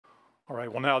All right,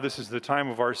 well, now this is the time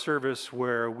of our service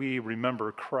where we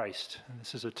remember Christ. And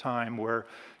this is a time where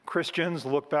Christians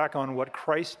look back on what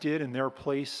Christ did in their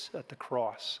place at the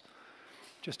cross.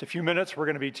 Just a few minutes, we're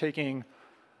going to be taking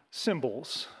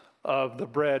symbols of the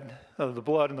bread, of the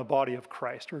blood and the body of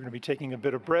Christ. We're going to be taking a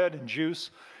bit of bread and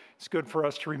juice. It's good for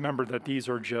us to remember that these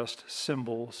are just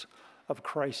symbols of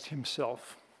Christ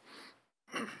himself.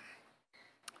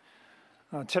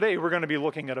 Today, we're going to be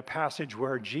looking at a passage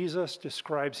where Jesus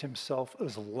describes himself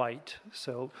as light.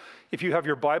 So if you have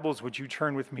your Bibles, would you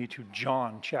turn with me to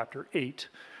John chapter 8?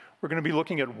 We're going to be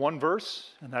looking at one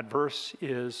verse, and that verse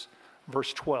is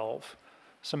verse 12.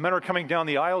 Some men are coming down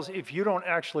the aisles. If you don't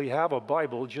actually have a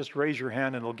Bible, just raise your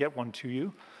hand and they'll get one to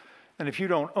you. And if you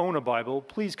don't own a Bible,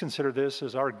 please consider this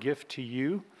as our gift to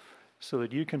you so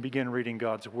that you can begin reading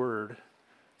God's Word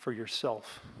for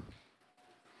yourself.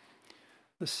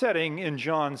 The setting in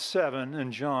John 7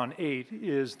 and John 8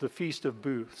 is the Feast of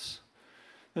Booths.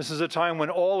 This is a time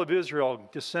when all of Israel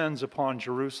descends upon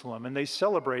Jerusalem, and they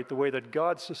celebrate the way that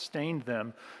God sustained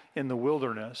them in the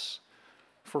wilderness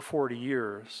for 40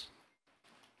 years.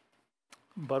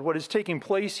 But what is taking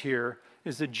place here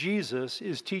is that Jesus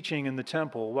is teaching in the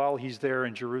temple while he's there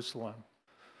in Jerusalem.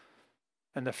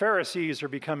 And the Pharisees are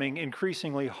becoming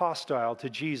increasingly hostile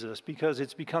to Jesus because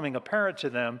it's becoming apparent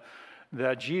to them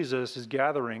that Jesus is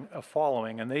gathering a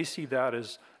following, and they see that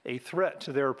as a threat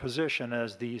to their position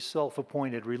as the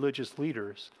self-appointed religious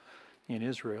leaders in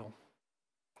Israel.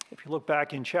 If you look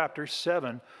back in chapter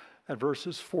 7 at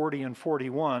verses 40 and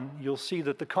 41, you'll see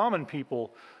that the common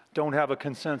people don't have a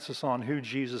consensus on who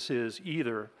Jesus is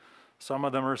either. Some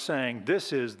of them are saying,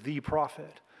 this is the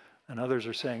prophet, and others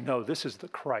are saying, no, this is the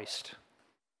Christ.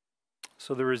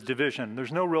 So there is division.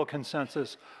 There's no real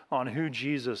consensus on who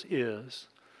Jesus is.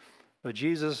 But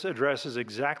Jesus addresses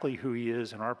exactly who he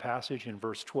is in our passage in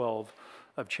verse 12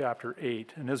 of chapter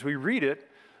 8. And as we read it,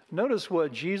 notice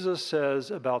what Jesus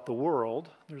says about the world.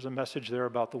 There's a message there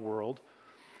about the world.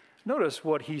 Notice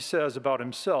what he says about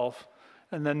himself,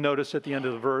 and then notice at the end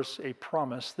of the verse a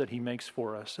promise that he makes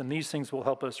for us. And these things will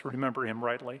help us remember him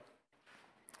rightly.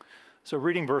 So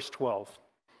reading verse 12.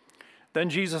 Then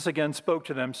Jesus again spoke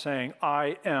to them, saying,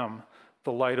 I am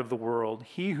the light of the world.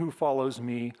 He who follows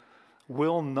me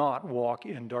will not walk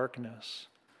in darkness,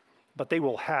 but they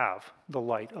will have the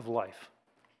light of life.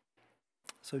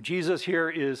 So Jesus here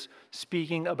is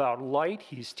speaking about light.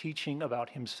 He's teaching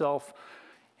about himself.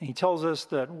 And he tells us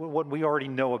that what we already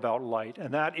know about light,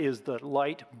 and that is that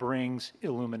light brings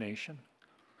illumination.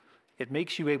 It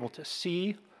makes you able to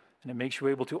see, and it makes you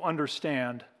able to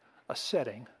understand a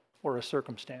setting or a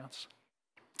circumstance.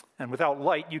 And without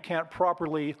light, you can't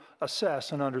properly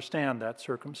assess and understand that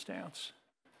circumstance.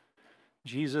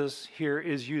 Jesus here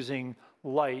is using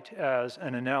light as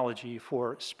an analogy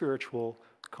for spiritual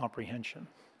comprehension.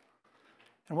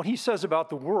 And what he says about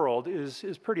the world is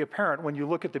pretty apparent when you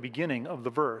look at the beginning of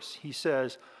the verse. He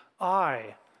says,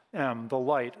 I am the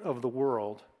light of the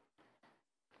world.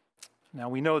 Now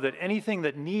we know that anything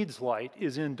that needs light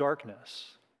is in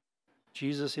darkness.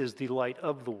 Jesus is the light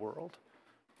of the world.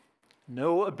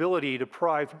 No ability to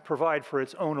provide for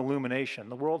its own illumination.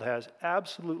 The world has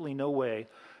absolutely no way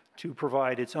to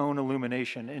provide its own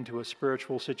illumination into a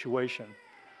spiritual situation.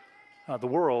 The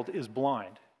world is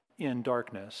blind in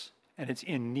darkness, and it's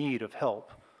in need of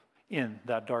help in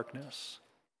that darkness.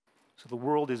 So the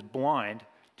world is blind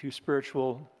to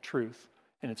spiritual truth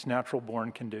in its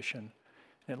natural-born condition.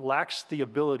 It lacks the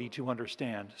ability to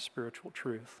understand spiritual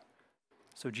truth.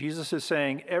 So Jesus is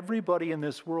saying everybody in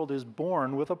this world is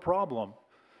born with a problem,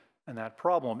 and that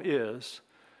problem is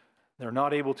they're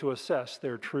not able to assess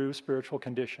their true spiritual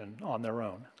condition on their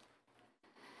own.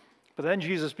 But then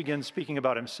Jesus begins speaking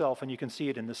about himself, and you can see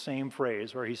it in the same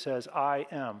phrase where he says, I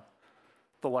am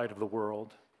the light of the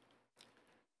world.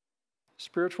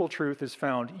 Spiritual truth is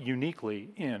found uniquely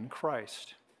in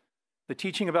Christ. The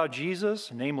teaching about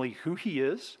Jesus, namely who he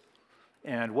is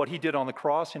and what he did on the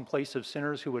cross in place of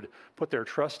sinners who would put their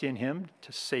trust in him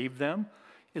to save them,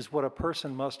 is what a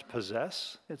person must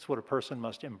possess. It's what a person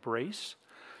must embrace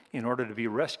in order to be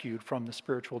rescued from the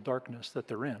spiritual darkness that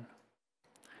they're in.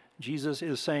 Jesus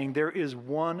is saying there is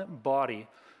one body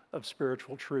of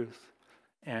spiritual truth,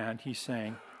 and he's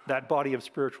saying that body of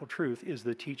spiritual truth is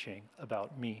the teaching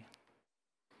about me.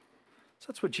 So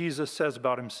that's what Jesus says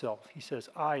about himself. He says,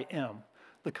 I am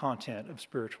the content of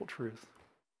spiritual truth.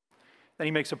 Then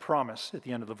he makes a promise at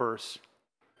the end of the verse,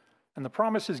 and the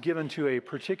promise is given to a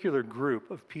particular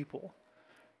group of people.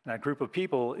 And that group of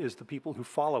people is the people who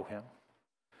follow him.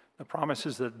 The promise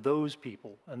is that those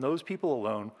people, and those people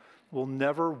alone, will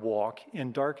never walk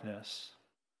in darkness,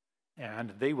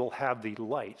 and they will have the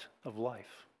light of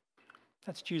life.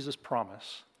 That's Jesus'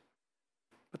 promise.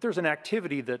 But there's an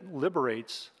activity that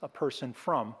liberates a person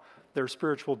from their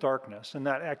spiritual darkness, and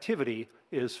that activity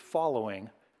is following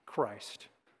Christ.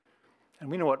 And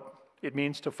we know what it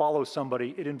means to follow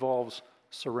somebody. It involves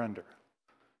surrender.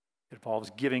 It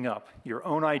involves giving up your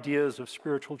own ideas of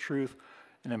spiritual truth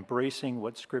and embracing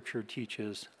what Scripture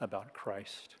teaches about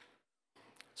Christ.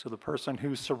 So the person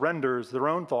who surrenders their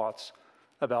own thoughts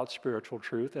about spiritual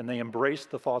truth and they embrace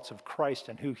the thoughts of Christ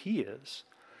and who he is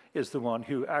the one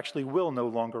who actually will no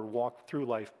longer walk through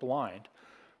life blind,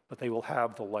 but they will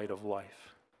have the light of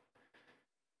life.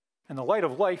 And the light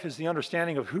of life is the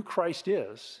understanding of who Christ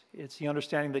is. It's the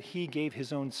understanding that he gave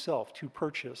his own self to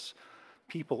purchase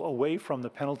people away from the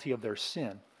penalty of their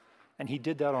sin. And he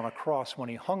did that on a cross when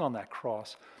he hung on that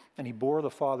cross, and he bore the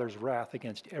Father's wrath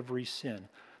against every sin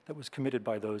that was committed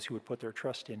by those who would put their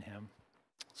trust in him.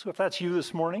 So if that's you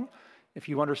this morning, if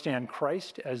you understand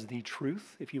Christ as the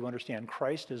truth, if you understand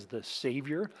Christ as the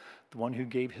Savior, the one who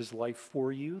gave his life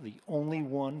for you, the only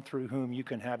one through whom you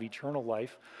can have eternal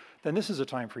life, then this is a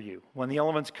time for you. When the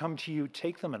elements come to you,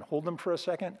 take them and hold them for a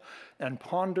second and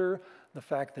ponder the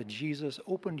fact that Jesus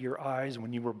opened your eyes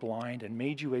when you were blind and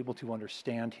made you able to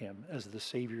understand him as the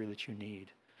Savior that you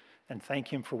need. And thank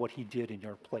him for what he did in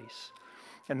your place.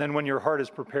 And then when your heart is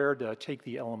prepared, take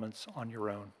the elements on your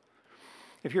own.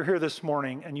 If you're here this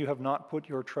morning and you have not put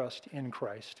your trust in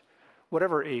Christ,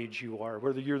 whatever age you are,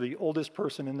 whether you're the oldest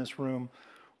person in this room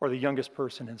or the youngest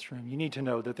person in this room, you need to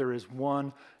know that there is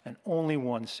one and only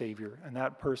one Savior, and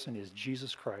that person is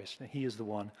Jesus Christ, and he is the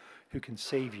one who can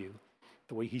save you.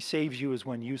 The way he saves you is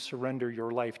when you surrender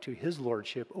your life to his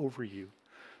lordship over you.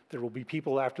 There will be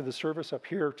people after the service up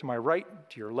here to my right,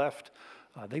 to your left.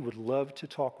 They would love to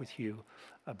talk with you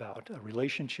about a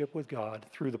relationship with God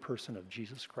through the person of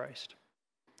Jesus Christ.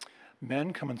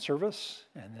 Men, come and serve us,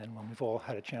 and then when we've all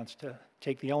had a chance to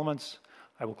take the elements,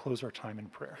 I will close our time in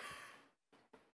prayer.